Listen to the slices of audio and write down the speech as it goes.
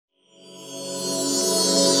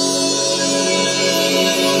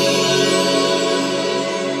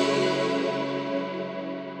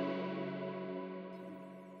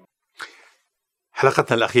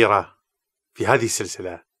حلقتنا الأخيرة في هذه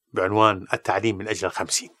السلسلة بعنوان التعليم من أجل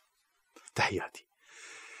 50. تحياتي.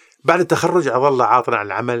 بعد التخرج أظل عاطلا عن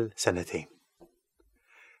العمل 2 سنين.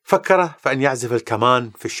 فكر فأن يعزف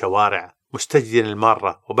الكمان في الشوارع مستجدا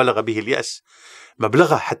المارة، وبلغ به اليأس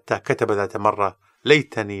مبلغه حتى كتب ذات مرة: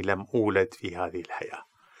 ليتني لم أولد في هذه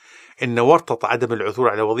الحياة. إن ورطة عدم العثور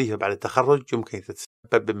على وظيفة بعد التخرج يمكن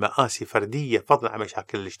تتسبب بمآسي فردية فضلا عن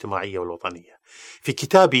مشاكل الاجتماعية والوطنية. في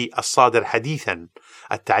كتابي الصادر حديثا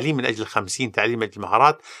التعليم من أجل 50 تعليم من أجل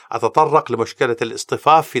المهارات أتطرق لمشكلة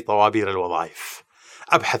الاصطفاف في طوابير الوظائف،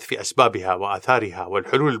 أبحث في أسبابها وآثارها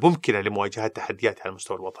والحلول الممكنة لمواجهة تحدياتها على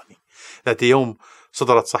المستوى الوطني. ذات يوم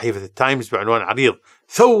صدرت صحيفة التايمز بعنوان عريض: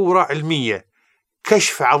 ثورة علمية،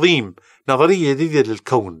 كشف عظيم، نظرية جديدة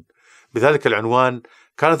للكون. بذلك العنوان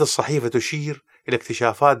كانت الصحيفة تشير إلى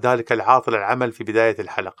اكتشافات ذلك العاطل العمل في بداية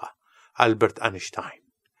الحلقة، ألبرت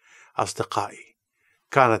أينشتاين. أصدقائي،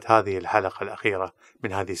 كانت هذه الحلقة الأخيرة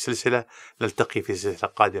من هذه السلسلة. نلتقي في سلسلة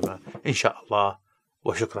قادمة إن شاء الله،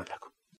 وشكرا لكم.